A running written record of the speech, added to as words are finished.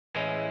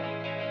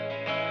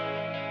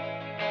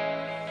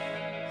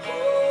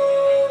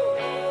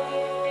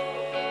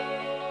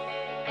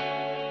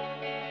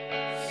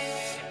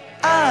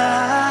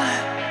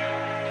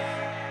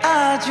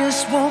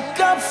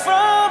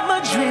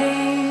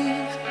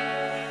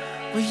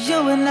Well,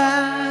 you and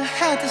I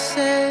had to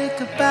say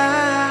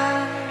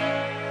goodbye,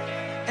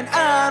 and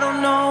I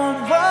don't know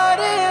what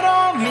it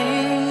all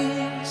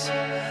means,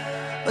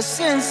 but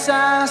since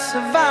I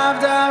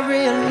survived I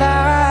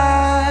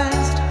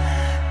realized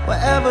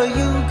wherever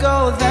you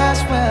go,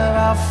 that's where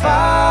I'll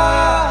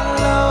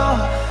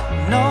follow.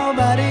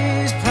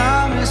 Nobody's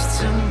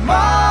promised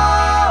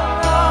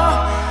tomorrow,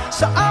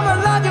 so I'ma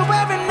love you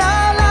every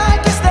night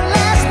like it's the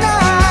last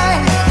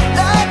night,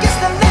 like it's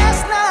the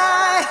last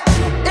night.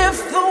 If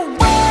the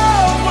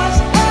world was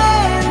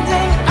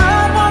ending,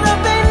 I'd wanna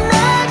be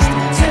next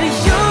to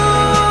you.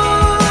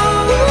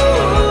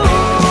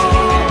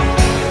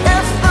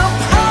 If the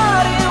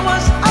party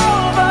was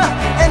over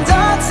and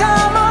our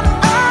time on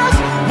earth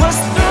was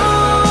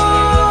through,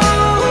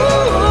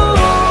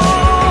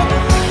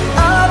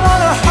 I'd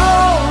wanna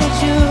hold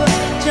you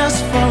just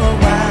for a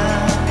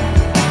while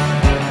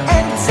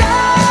and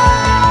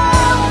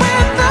die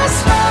with a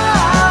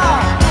smile.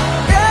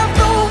 If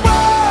the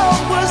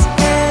world was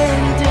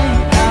ending,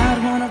 I'd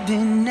wanna be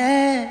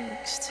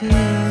next to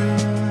you.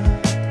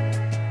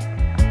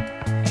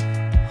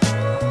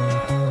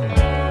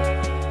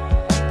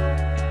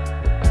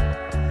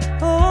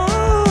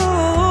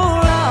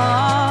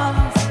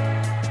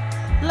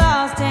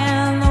 Lost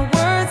in the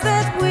words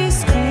that we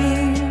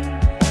scream.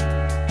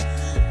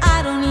 I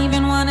don't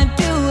even wanna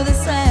do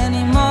this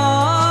anymore,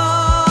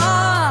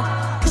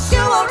 'cause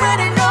you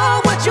already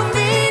know what you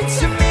mean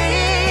to me,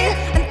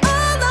 and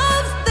our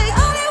love's the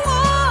only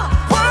war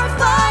worth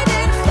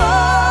fighting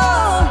for.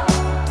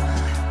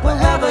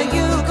 Wherever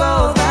you go,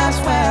 that's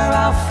where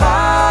I'll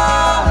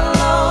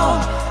follow.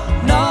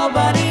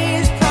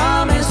 Nobody's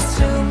promised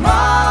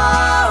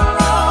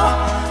tomorrow,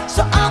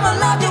 so I'ma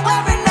love you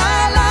every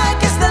night like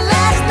it's the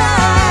last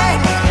night,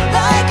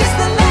 like it's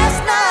the last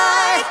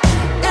night.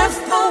 If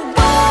the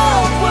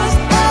world was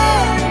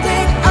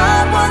ending,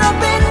 I'd wanna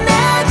be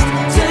next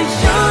to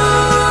you.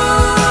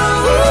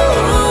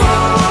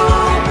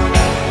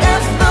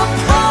 If the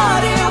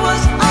party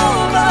was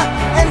over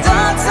and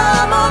our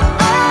time on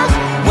earth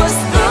was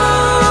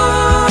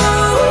through,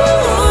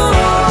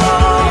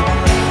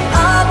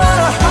 I'd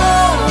wanna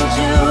hold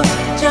you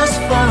just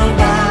for a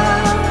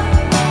while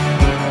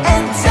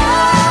and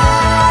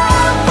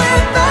die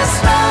with a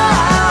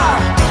smile.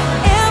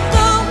 If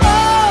the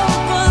world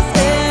was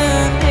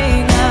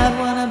ending, I'd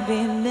wanna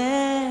be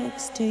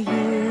next to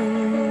you.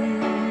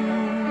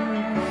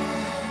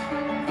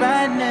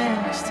 Right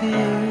next to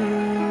you.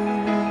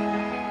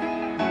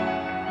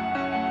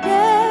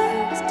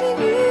 Next to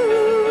you.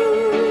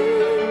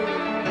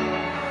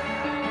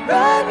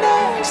 Right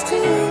next to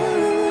you.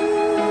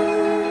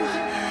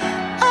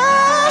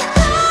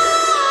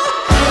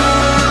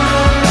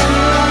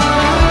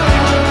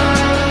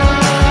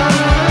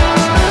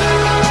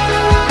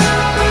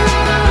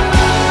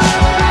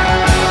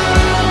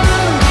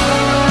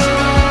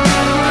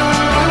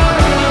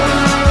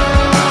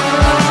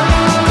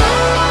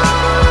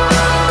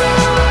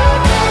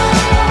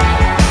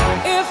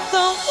 If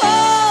the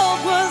world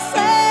was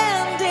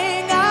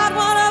ending, I'd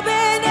wanna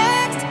be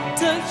next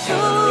to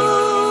you.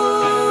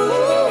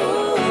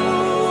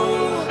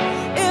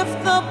 If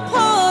the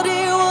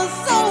party was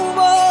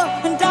over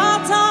and our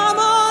time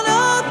on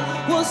earth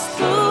was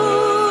through,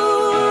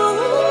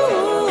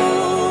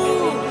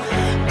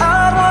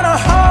 I'd wanna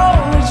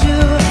hold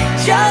you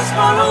just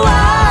for a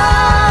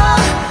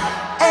while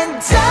and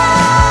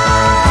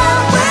die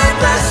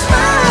with a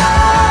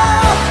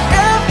smile.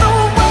 If the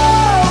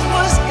world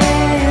was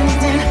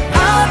ending,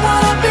 I'd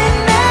wanna be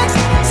next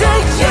to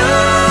you.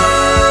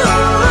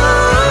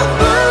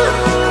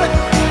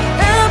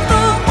 If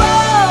the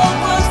world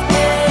was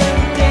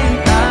ending,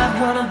 I'd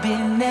wanna be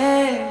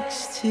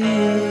next to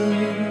you.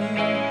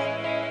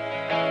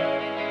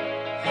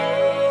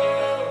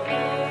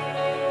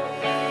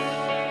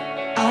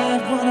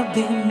 I'd wanna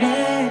be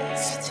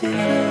next to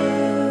you.